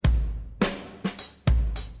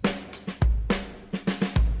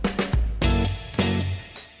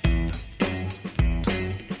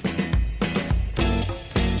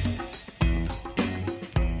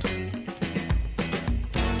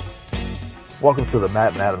Welcome to the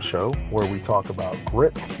Matt and Adam Show, where we talk about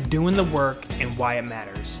grit, doing the work, and why it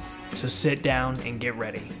matters. So sit down and get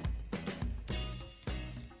ready.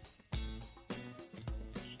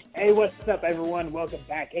 Hey, what's up, everyone? Welcome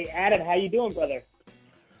back. Hey, Adam, how you doing, brother?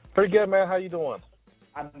 Pretty good, man. How you doing?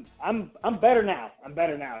 I'm better now.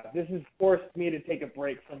 This has forced me to take a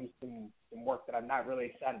break from some work that I'm not really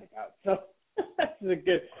excited about. So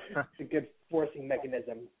it's a good forcing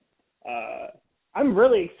mechanism. I'm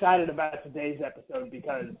really excited about today's episode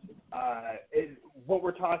because what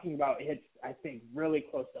we're talking about hits, I think, really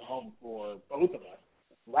close to home for both of us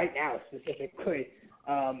right now specifically,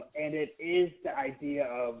 and it is the idea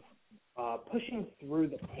of pushing through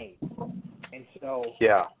the pain. And so,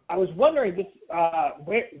 yeah, I was wondering this: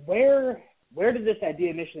 where did this idea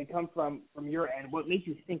initially come from your end? What made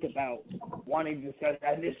you think about wanting to discuss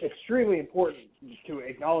that? And it's extremely important to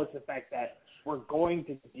acknowledge the fact that we're going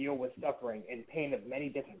to deal with suffering and pain of many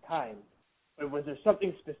different kinds. But was there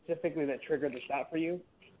something specifically that triggered the thought for you?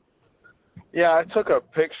 Yeah, I took a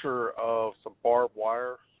picture of some barbed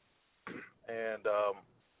wire, and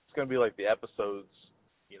it's going to be like the episode's,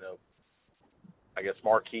 I guess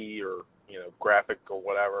marquee or, graphic or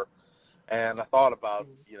whatever. And I thought about,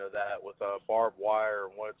 that with barbed wire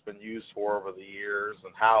and what it's been used for over the years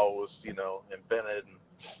and how it was, invented.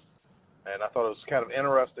 And I thought it was kind of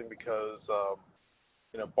interesting because,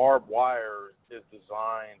 barbed wire is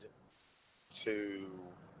designed to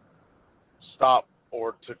stop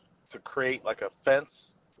or to create like a fence,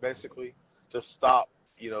 basically, to stop,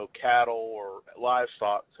 cattle or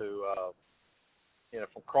livestock to,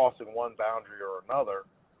 from crossing one boundary or another.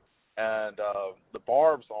 And the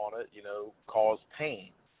barbs on it, cause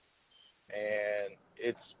pain. And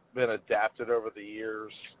it's been adapted over the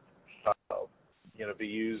years, be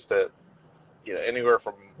used at, anywhere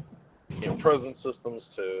from, prison systems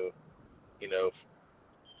to,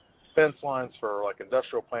 fence lines for like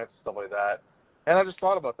industrial plants and stuff like that. And I just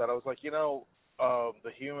thought about that. I was like,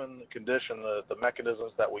 the human condition, the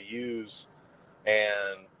mechanisms that we use,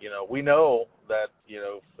 and, we know that,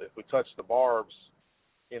 if we touch the barbs,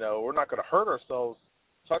 we're not going to hurt ourselves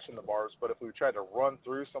touching the barbs, but if we tried to run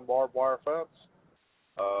through some barbed wire fence,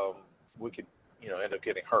 we could, end up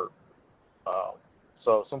getting hurt.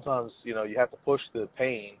 So sometimes, you have to push the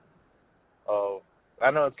pain of, I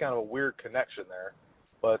know it's kind of a weird connection there,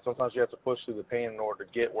 but sometimes you have to push through the pain in order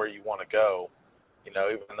to get where you want to go,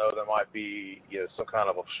 even though there might be, some kind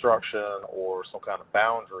of obstruction or some kind of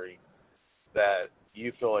boundary that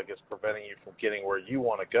you feel like is preventing you from getting where you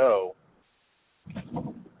want to go,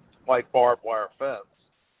 like barbed wire fence.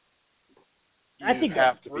 I think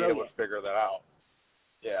have to brilliant. Be able to figure that out.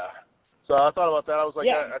 Yeah. So I thought about that. I was like,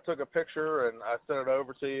 yeah. I took a picture and I sent it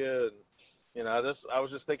over to you, and I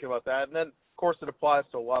was just thinking about that. And then, of course, it applies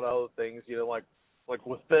to a lot of other things. Like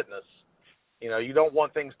with fitness, you don't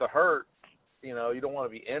want things to hurt. You don't want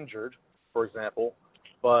to be injured, for example,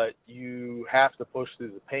 but you have to push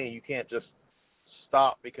through the pain. You can't just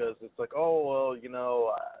stop because it's like, oh well,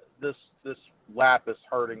 this lap is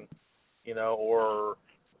hurting, or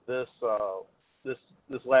this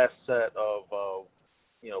last set of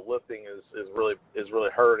lifting is really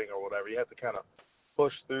hurting or whatever. You have to kind of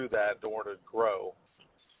push through that in order to grow.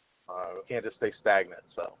 You can't just stay stagnant.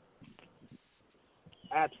 So.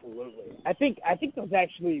 Absolutely. I think those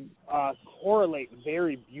actually correlate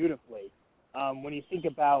very beautifully when you think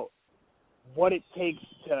about what it takes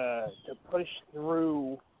to push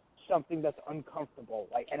through something that's uncomfortable.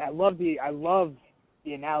 And I love the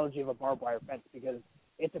analogy of a barbed wire fence because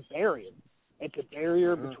it's a barrier. It's a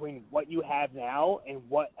barrier between what you have now and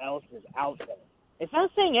what else is out there. It's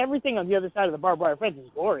not saying everything on the other side of the barbed wire fence is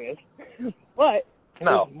glorious, but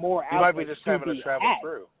no, there's more out you might there be just to having be to travel had.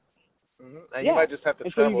 through. Mm-hmm. And yeah. you might just have to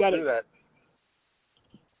and travel so through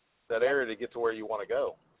that area to get to where you want to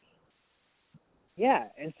go. Yeah,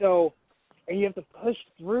 and you have to push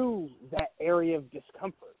through that area of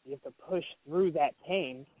discomfort. You have to push through that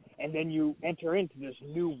pain, and then you enter into this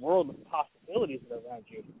new world of possibilities that are around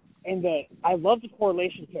you. And I love the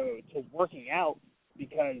correlation to working out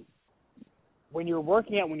because when you're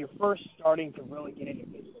working out, when you're first starting to really get into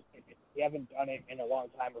physical fitness, if you haven't done it in a long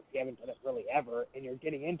time or if you haven't done it really ever, and you're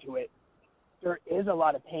getting into it, there is a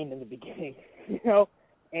lot of pain in the beginning,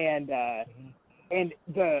 and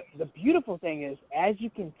the beautiful thing is as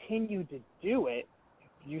you continue to do it,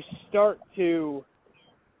 you start to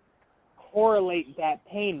correlate that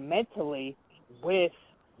pain mentally with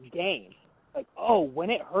gain. Like, oh, when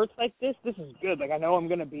it hurts like this is good. Like, I know I'm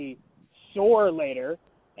going to be sore later,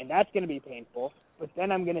 and that's going to be painful, but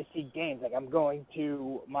then I'm going to see gains. Like,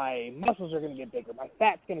 my muscles are going to get bigger. My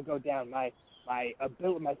fat's going to go down. My my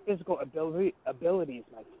physical abilities,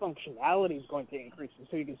 my functionality is going to increase. And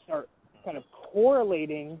so you can start kind of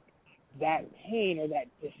correlating that pain or that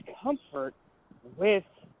discomfort with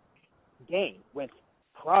gain, with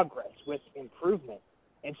progress, with improvement.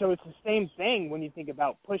 And so it's the same thing when you think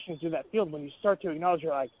about pushing through that field. When you start to acknowledge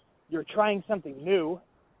you're trying something new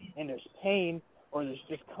and there's pain or there's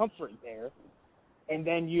discomfort there, and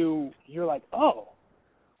then you're like,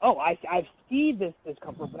 I see this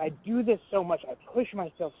discomfort, but I do this so much, I push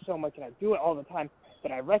myself so much, and I do it all the time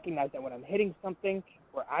that I recognize that when I'm hitting something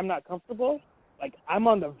where I'm not comfortable, like I'm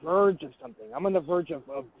on the verge of something. I'm on the verge of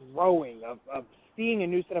growing, of seeing a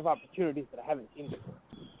new set of opportunities that I haven't seen before.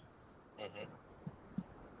 Mm-hmm.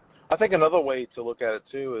 I think another way to look at it,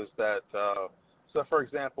 too, is that, so for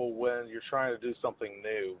example, when you're trying to do something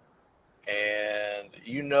new and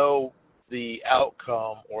you know the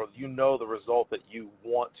outcome or you know the result that you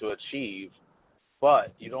want to achieve,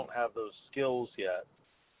 but you don't have those skills yet,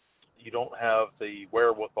 you don't have the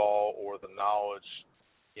wherewithal or the knowledge,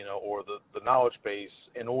 or the knowledge base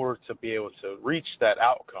in order to be able to reach that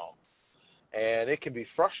outcome. And it can be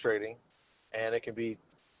frustrating, and it can be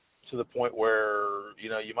to the point where,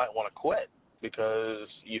 you might want to quit because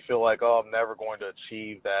you feel like, I'm never going to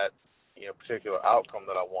achieve that, particular outcome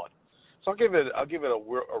that I want. So I'll give it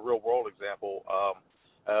a real world example.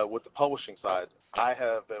 With the publishing side, I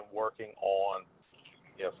have been working on,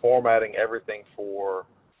 formatting everything for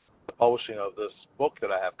the publishing of this book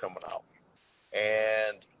that I have coming out,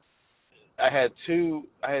 and I had two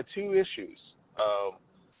issues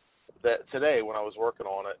that today when I was working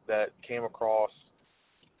on it that came across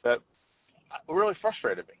that really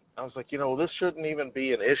frustrated me. I was like, this shouldn't even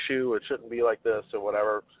be an issue. It shouldn't be like this or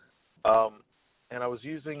whatever. And I was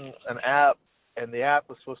using an app, and the app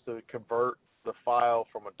was supposed to convert the file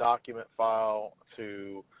from a document file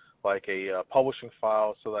to like a publishing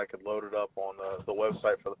file so that I could load it up on the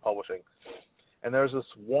website for the publishing. And there's this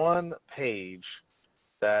one page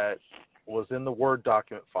that was in the Word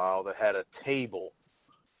document file that had a table.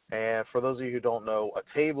 And for those of you who don't know,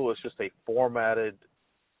 a table is just a formatted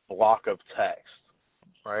block of text,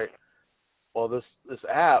 right? Well, this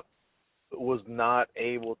app was not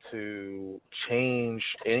able to change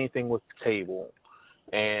anything with the table.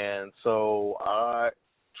 And so I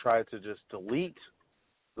tried to just delete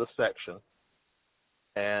the section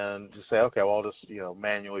and just say, okay, well, I'll just,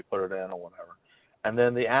 manually put it in or whatever. And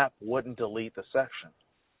then the app wouldn't delete the section.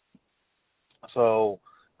 So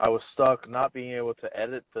I was stuck not being able to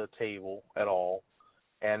edit the table at all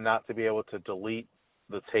and not to be able to delete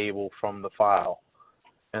the table from the file.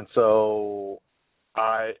 And so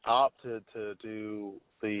I opted to do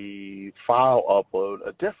the file upload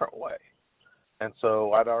a different way. And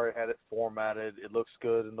so I'd already had it formatted. It looks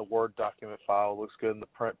good in the Word document file. It looks good in the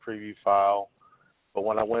print preview file. But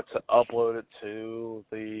when I went to upload it to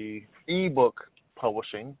the ebook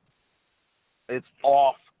publishing, it's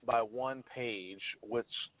off by one page, which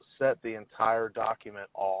set the entire document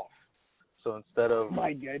off. So instead of,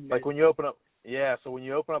 my goodness, like when you open up, so when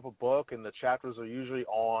you open up a book and the chapters are usually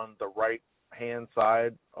on the right-hand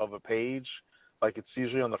side of a page, like it's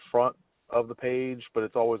usually on the front of the page, but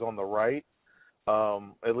it's always on the right,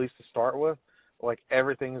 at least to start with. Like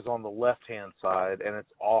everything is on the left-hand side and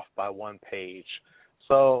it's off by one page.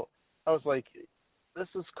 So I was like, this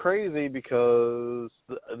is crazy because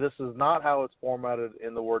this is not how it's formatted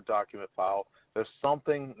in the Word document file. There's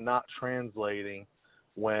something not translating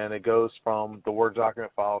when it goes from the Word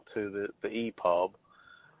document file to the EPUB.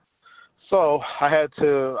 So I had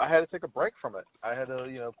to take a break from it. I had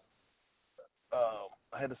to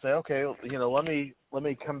I had to say, okay, let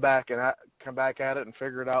me come back at it and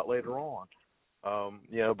figure it out later on.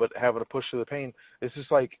 But having to push through the pain, it's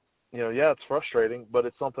just like, it's frustrating, but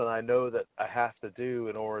it's something I know that I have to do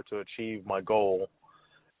in order to achieve my goal.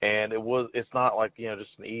 And it's not like,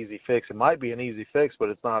 just an easy fix. It might be an easy fix, but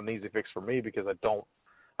it's not an easy fix for me because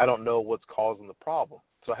I don't know what's causing the problem.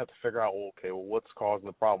 So I have to figure out, what's causing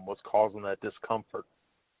the problem? What's causing that discomfort?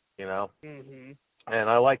 Mm-hmm. And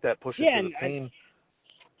I like that pushing through the pain.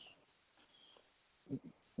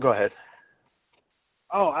 Go ahead.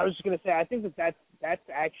 Oh, I was just going to say, I think that's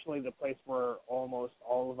actually the place where almost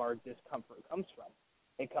all of our discomfort comes from.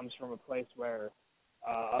 It comes from a place where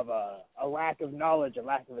of a lack of knowledge, a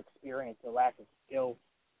lack of experience, a lack of skill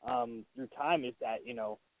through time is that,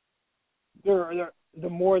 the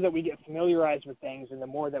more that we get familiarized with things and the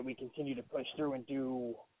more that we continue to push through and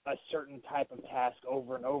do a certain type of task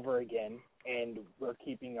over and over again, and we're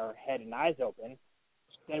keeping our head and eyes open,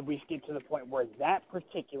 then we get to the point where that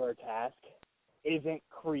particular task isn't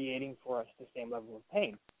creating for us the same level of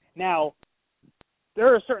pain. Now,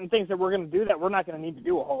 there are certain things that we're going to do that we're not going to need to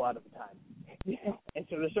do a whole lot of the time. And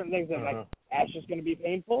so there's certain things that Mm-hmm. like, that's just going to be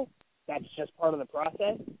painful. That's just part of the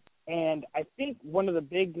process. And I think one of the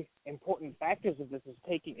big important factors of this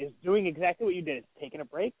is doing exactly what you did. It's taking a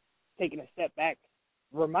break, taking a step back,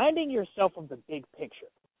 reminding yourself of the big picture,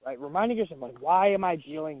 right? Reminding yourself, like, why am I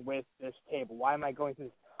dealing with this table? Why am I going through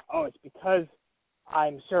this? Oh, it's because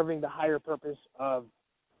I'm serving the higher purpose of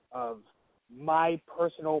my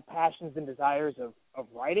personal passions and desires of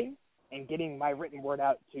writing and getting my written word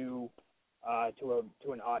out to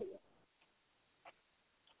an audience.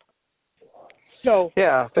 So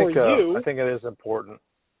Yeah, I think it is important,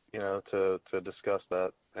 to discuss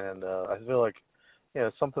that, and I feel like,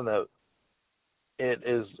 it's something that it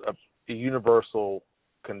is a universal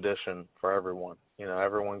condition for everyone.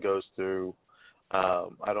 Everyone goes through.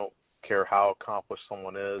 I don't care how accomplished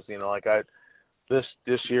someone is.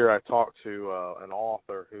 This year I talked to an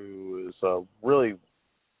author who is really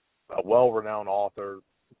a well-renowned author,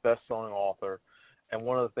 best-selling author, and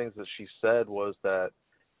one of the things that she said was that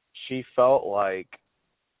she felt like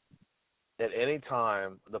at any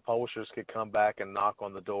time the publishers could come back and knock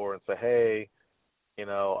on the door and say, hey,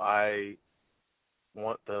 I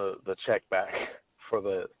want the check back for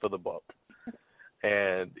the book.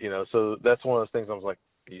 And, so that's one of those things I was like,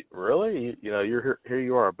 really? You're here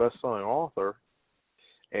you are, a best-selling author,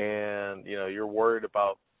 and, you're worried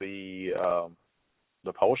about the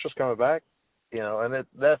publishers coming back, and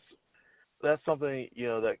that's something,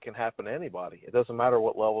 that can happen to anybody. It doesn't matter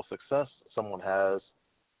what level of success someone has,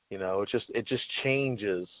 it just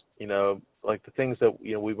changes, like the things that,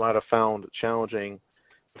 we might have found challenging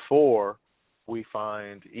before, we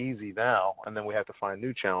find easy now, and then we have to find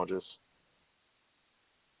new challenges.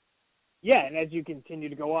 Yeah, and as you continue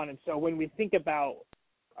to go on, and so when we think about,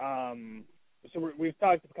 we've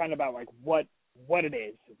talked kind of about like what it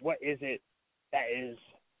is. What is it that is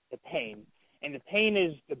the pain? And the pain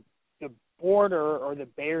is the border or the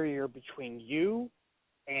barrier between you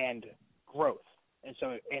and growth, and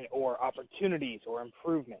so or opportunities or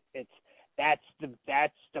improvement. That's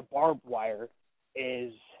the barbed wire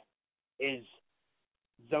is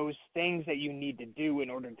those things that you need to do in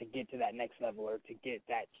order to get to that next level or to get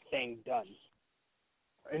that thing done.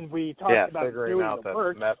 And we talked about figuring doing out the that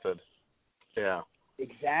work. method. Yeah.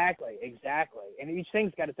 Exactly. And each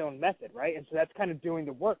thing's got its own method, right? And so that's kind of doing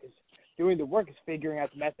the work. Doing the work is figuring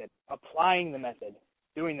out the method, applying the method,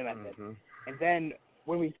 doing the method. Mm-hmm. And then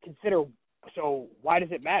when we consider, so why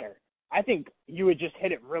does it matter? I think you would just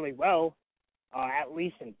hit it really well, at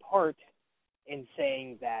least in part, in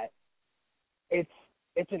saying that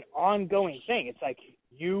it's an ongoing thing. It's like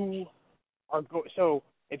you are so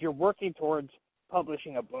if you're working towards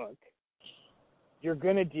publishing a book, you're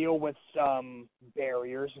going to deal with some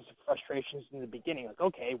barriers and some frustrations in the beginning. Like,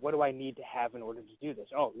 okay, what do I need to have in order to do this?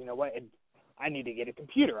 Oh, you know what? I need to get a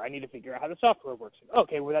computer. I need to figure out how the software works.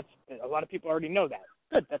 Okay, well, that's a lot of people already know that.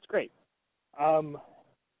 Good, that's great.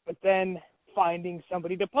 But then finding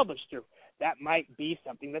somebody to publish through, that might be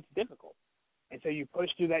something that's difficult. And so you push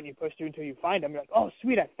through that and you push through until you find them. You're like, oh,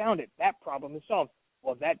 sweet, I found it. That problem is solved.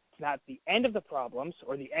 Well, that's not the end of the problems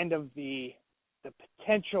or the end of the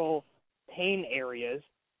potential pain areas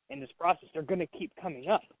in this process. They're going to keep coming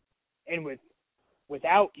up. And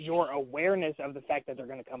without your awareness of the fact that they're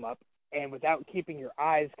going to come up and without keeping your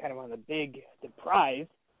eyes kind of on the prize,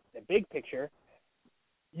 the big picture,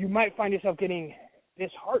 you might find yourself getting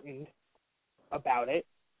disheartened about it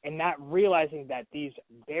and not realizing that these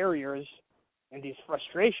barriers and these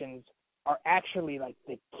frustrations are actually like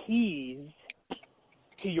the keys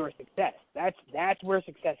to your success. That's where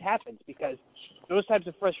success happens, because those types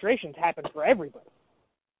of frustrations happen for everybody.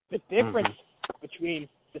 The difference between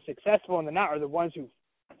the successful and the not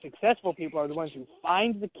successful people are the ones who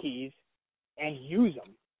find the keys and use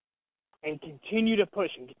them and continue to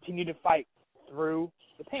push and continue to fight through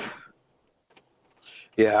the pain.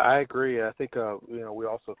 Yeah, I agree. I think we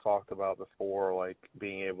also talked about before, like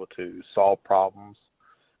being able to solve problems,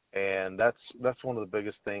 and that's one of the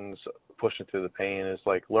biggest things pushing through the pain is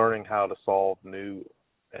like learning how to solve new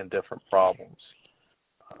and different problems.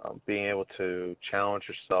 Being able to challenge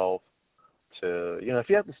yourself to, if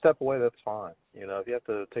you have to step away, that's fine. If you have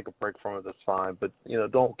to take a break from it, that's fine. But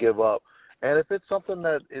don't give up. And if it's something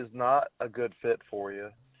that is not a good fit for you,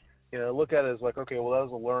 look at it as like, okay, well, that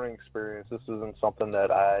was a learning experience. This isn't something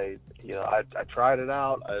that I tried it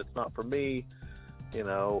out. It's not for me,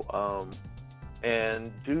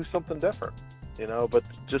 and do something different, but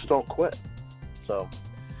just don't quit. So,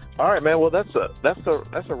 all right, man. Well, that's a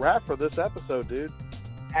wrap for this episode, dude.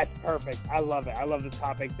 That's perfect. I love it. I love this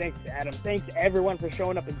topic. Thanks, Adam. Thanks, everyone, for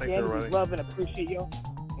showing up again. We love and appreciate you.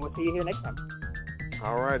 And we'll see you here next time.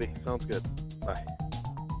 All righty. Sounds good. Bye.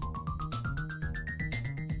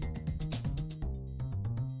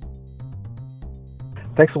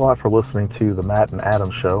 Thanks a lot for listening to the Matt and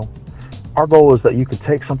Adam Show. Our goal is that you can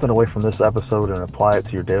take something away from this episode and apply it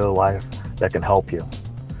to your daily life that can help you.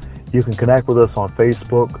 You can connect with us on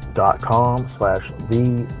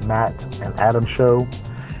Facebook.com/The Matt and Adam Show,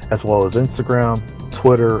 as well as Instagram,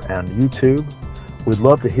 Twitter, and YouTube. We'd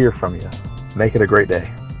love to hear from you. Make it a great day.